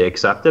team, and they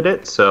accepted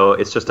it. So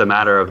it's just a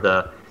matter of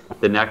the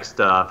next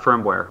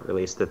firmware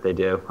release that they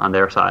do on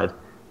their side.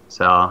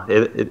 So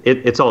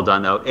it's all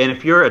done, though. And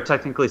if you're a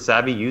technically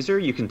savvy user,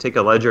 you can take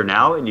a Ledger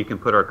now and you can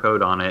put our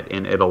code on it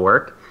and it'll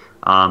work.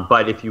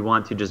 But if you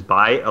want to just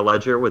buy a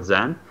Ledger with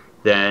Zen,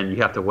 then you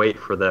have to wait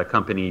for the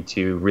company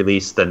to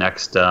release the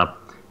next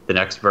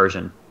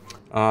version.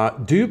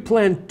 Do you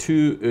plan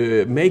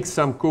to make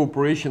some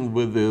cooperation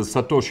with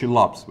Satoshi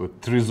Labs, with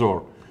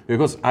Trezor?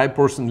 Because I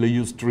personally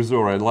use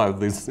Trezor. I love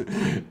this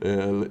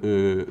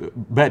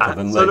better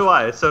than so do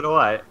I. So do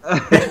I.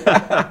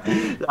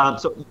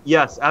 So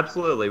yes,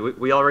 absolutely.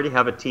 We already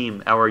have a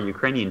team. Our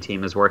Ukrainian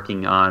team is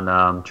working on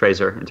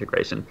Trezor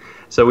integration.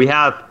 So we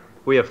have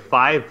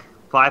five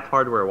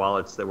hardware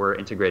wallets that we're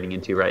integrating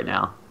into right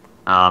now.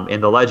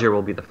 And the Ledger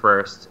will be the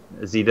first.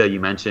 Zeta,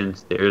 you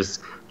mentioned. There's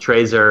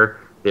Trezor.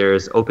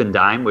 There's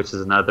OpenDime, which is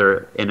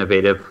another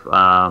innovative,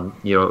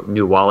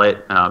 new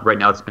wallet. Right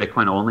now it's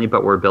Bitcoin only,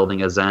 but we're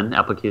building a Zen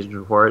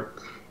application for it,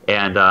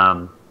 and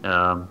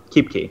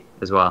KeepKey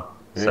as well.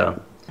 Yeah.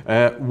 So,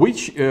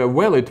 which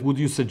wallet would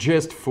you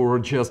suggest for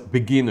just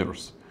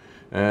beginners?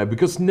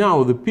 Because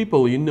now the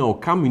people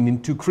coming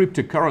into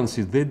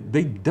cryptocurrencies,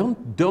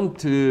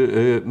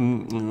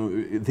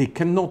 they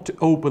cannot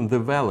open the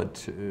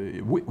wallet.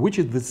 Which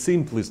is the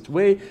simplest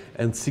way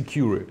and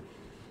secure?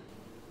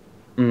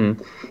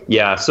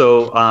 Yeah,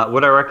 so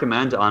what I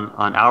recommend on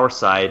our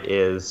side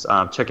is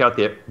check out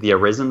the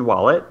Arisen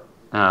wallet.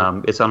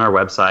 It's on our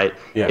website.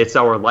 Yeah. It's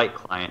our light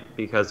client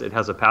because it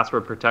has a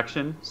password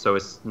protection, so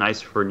it's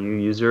nice for new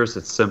users.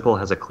 It's simple,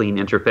 has a clean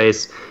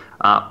interface.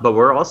 But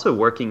we're also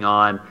working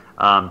on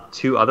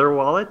two other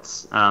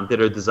wallets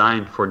that are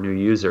designed for new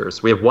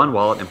users. We have one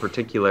wallet in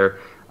particular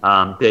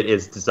that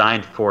is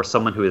designed for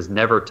someone who has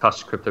never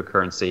touched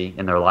cryptocurrency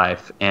in their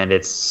life, and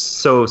it's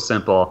so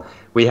simple.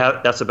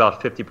 That's about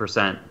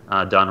 50%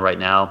 done right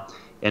now,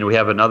 and we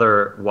have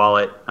another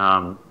wallet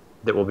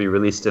that will be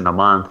released in a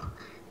month,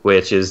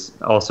 which is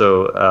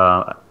also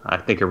I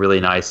think a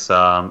really nice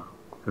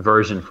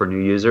version for new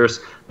users.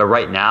 But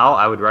right now,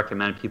 I would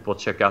recommend people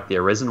check out the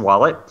Arisen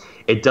wallet.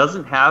 It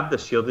doesn't have the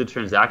shielded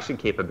transaction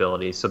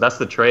capability, so that's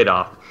the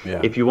trade-off.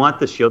 Yeah. If you want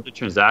the shielded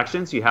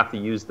transactions, you have to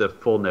use the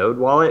full node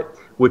wallet,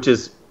 which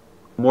is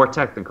more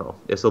technical.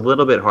 It's a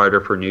little bit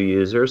harder for new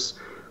users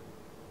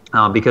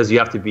because you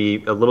have to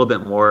be a little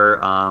bit more,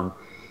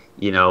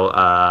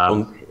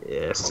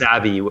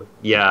 savvy. A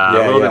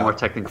little bit more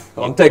technical.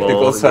 On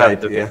technical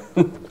side,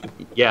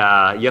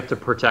 Yeah, you have to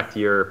protect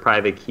your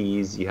private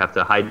keys. You have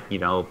to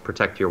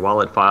protect your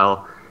wallet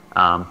file.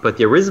 But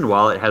the Arisen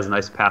wallet has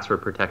nice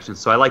password protection,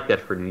 so I like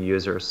that for new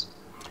users.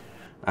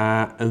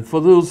 And for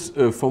those,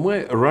 for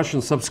my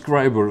Russian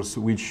subscribers,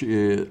 which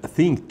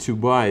think to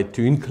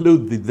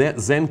include the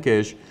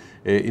ZenCash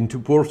into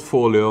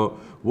portfolio,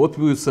 what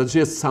would you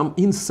suggest? Some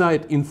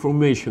inside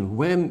information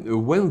when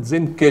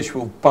ZenCash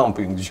will pump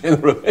in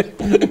general?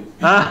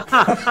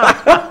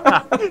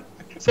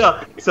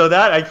 So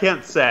that I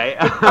can't say.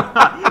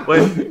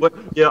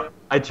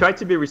 I try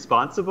to be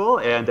responsible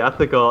and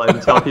ethical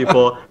and tell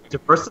people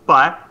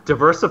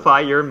diversify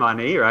your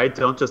money, right?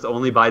 Don't just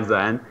only buy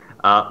Zen.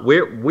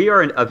 We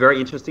are a very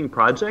interesting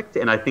project,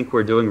 and I think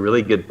we're doing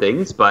really good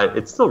things, but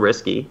it's still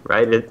risky,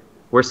 right?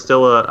 We're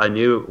still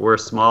we're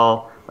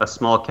a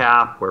small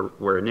cap.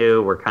 We're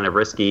new. We're kind of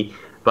risky,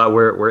 but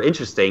we're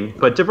interesting.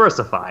 But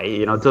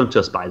diversify. Don't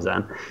just buy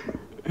Zen.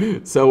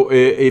 So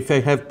if I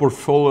have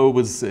portfolio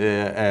with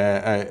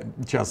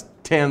just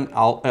 10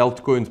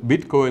 altcoins,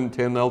 Bitcoin,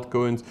 10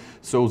 altcoins,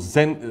 so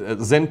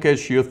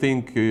ZenCash, you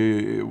think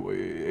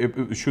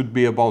it should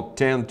be about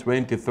 10,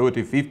 20,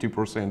 30,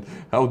 50%?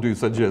 How do you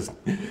suggest?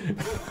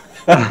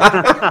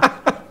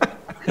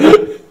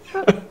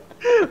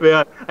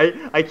 Man,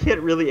 I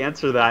can't really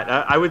answer that.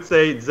 I would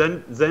say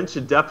Zen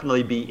should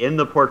definitely be in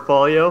the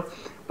portfolio,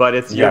 but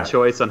it's your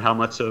choice on how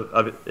much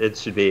of it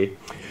should be.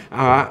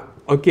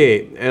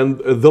 Okay, and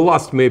the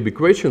last maybe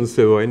question,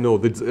 so I know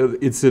that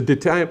it's the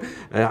time.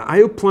 Are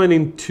you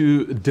planning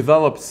to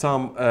develop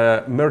some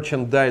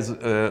merchandise,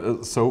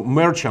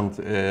 merchant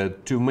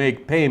to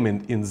make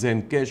payment in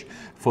ZenCash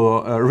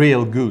for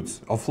real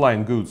goods,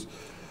 offline goods?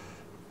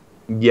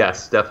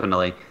 Yes,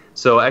 definitely.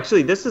 So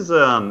actually, this is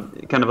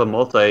kind of a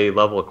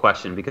multi-level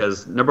question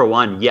because number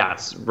one,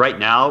 yes, right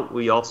now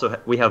we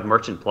have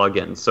merchant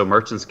plugins, so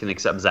merchants can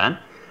accept Zen.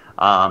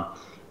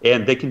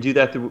 And they can do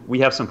that through, we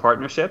have some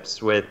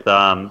partnerships with,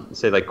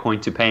 say, like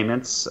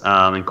Coin2Payments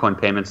and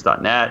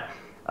coinpayments.net.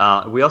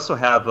 We also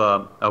have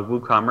a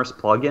WooCommerce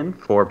plugin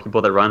for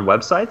people that run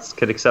websites,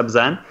 could accept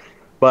Zen.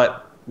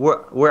 But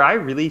where I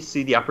really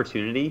see the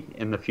opportunity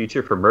in the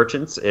future for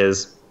merchants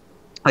is,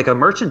 like, a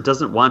merchant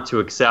doesn't want to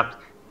accept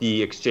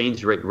the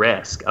exchange rate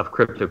risk of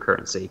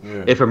cryptocurrency.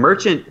 Yeah. If a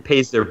merchant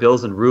pays their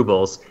bills in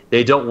rubles,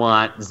 they don't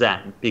want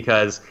Zen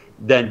because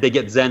then they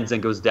get Zen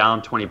goes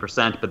down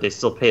 20%, but they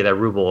still pay their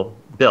ruble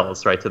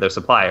bills, right, to their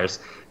suppliers.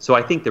 So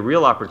I think the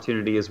real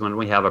opportunity is when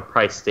we have a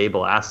price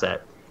stable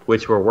asset,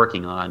 which we're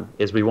working on,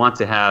 is we want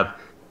to have,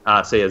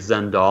 say, a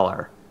Zen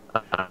dollar,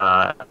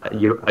 a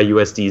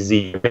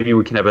USDZ. Maybe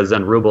we can have a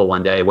Zen ruble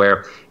one day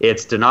where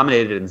it's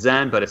denominated in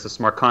Zen, but it's a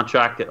smart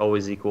contract that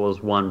always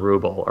equals 1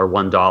 ruble or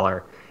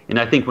 $1. And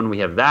I think when we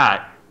have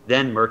that,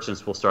 then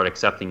merchants will start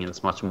accepting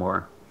it much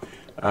more.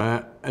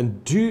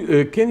 And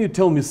can you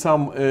tell me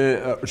some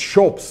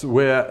shops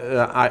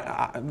where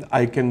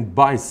I can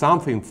buy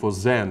something for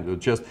Zen?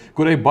 Just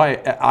could I buy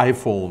an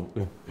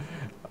iPhone?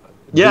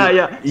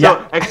 Yeah.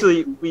 So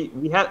actually,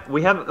 we have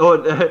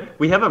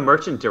a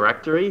merchant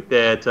directory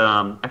that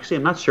actually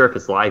I'm not sure if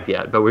it's live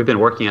yet, but we've been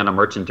working on a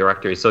merchant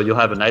directory. So you'll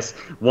have a nice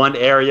one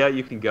area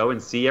you can go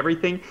and see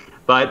everything.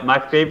 But my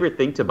favorite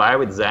thing to buy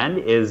with Zen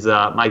is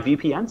my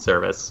VPN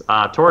service,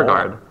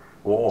 TorGuard.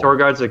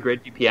 TorGuard's a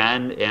great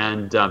VPN,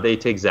 and they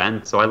take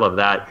Zen, so I love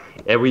that.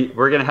 And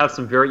we're going to have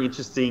some very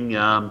interesting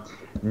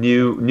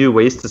new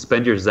ways to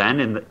spend your Zen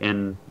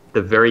in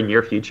the very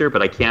near future,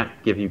 but I can't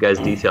give you guys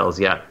details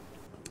yet.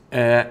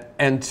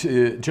 And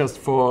just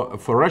for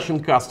Russian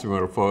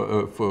customer,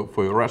 for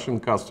a Russian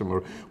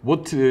customer,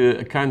 what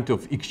kind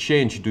of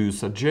exchange do you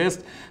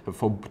suggest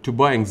to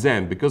buying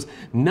Zen? Because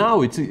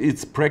now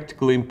it's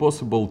practically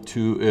impossible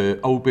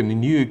to open a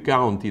new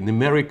account in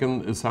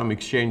American some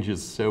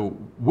exchanges. So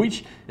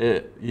which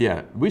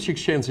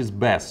exchange is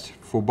best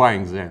for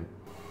buying Zen?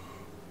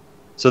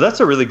 So that's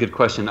a really good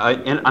question,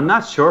 and I'm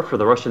not sure for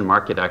the Russian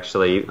market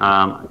actually.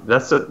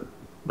 That's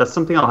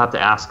something I'll have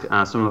to ask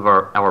some of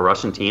our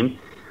Russian team.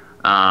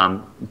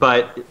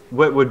 But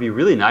what would be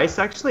really nice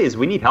actually is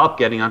we need help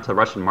getting onto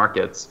Russian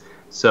markets.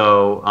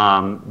 So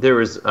there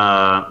is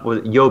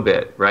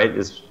Yobit, right?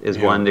 Is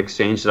one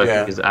exchange that I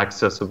think is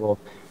accessible.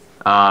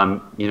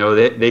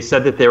 They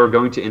said that they were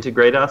going to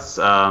integrate us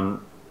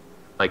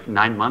like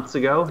 9 months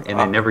ago, and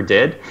they never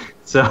did.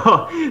 So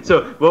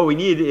what we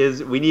need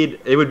is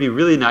it would be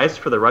really nice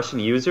for the Russian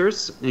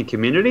users and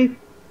community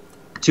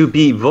to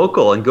be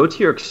vocal and go to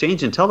your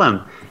exchange and tell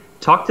them,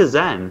 talk to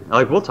Zen.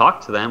 Like, we'll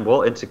talk to them.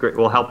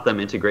 We'll help them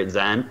integrate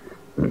Zen,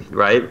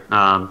 right?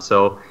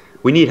 So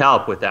we need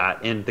help with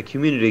that, and the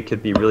community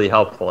could be really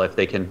helpful if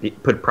they can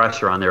put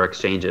pressure on their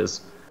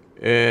exchanges.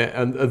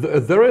 And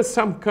there are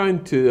some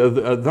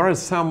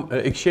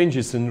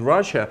exchanges in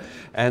Russia.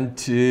 And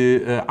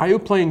are you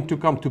planning to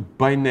come to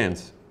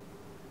Binance?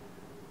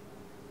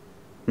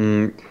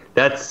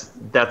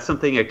 That's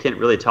something I can't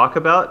really talk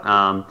about.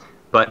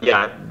 But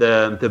yeah,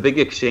 the big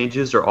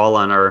exchanges are all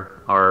on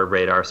our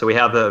radar. So we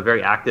have a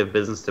very active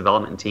business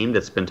development team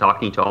that's been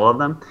talking to all of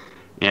them,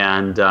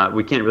 and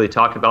we can't really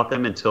talk about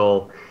them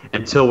until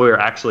we're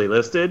actually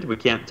listed. We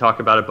can't talk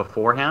about it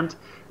beforehand,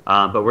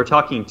 but we're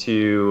talking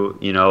to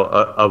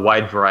a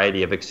wide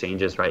variety of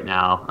exchanges right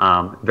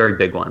now, very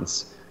big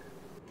ones.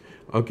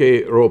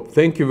 Okay, Rob,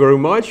 thank you very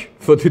much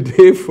for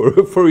today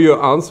for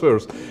your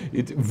answers.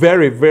 It's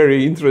very,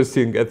 very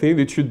interesting. I think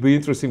it should be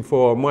interesting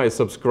for my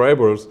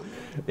subscribers.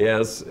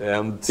 Yes,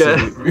 and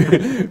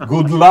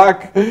good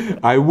luck.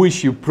 I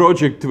wish your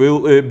project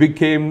will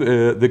become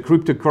the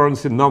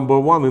cryptocurrency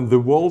 #1 in the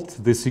world,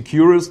 the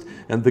securest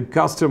and the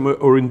customer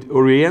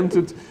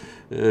oriented,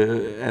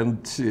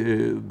 and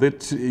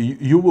that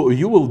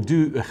you will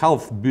do a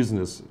health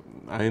business.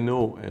 I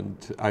know, and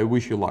I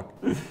wish you luck.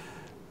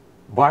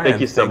 Bye.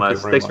 Thank you so much.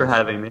 Thanks for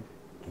having me.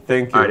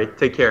 Thank you. All right,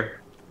 take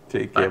care.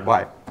 Take care.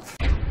 Bye.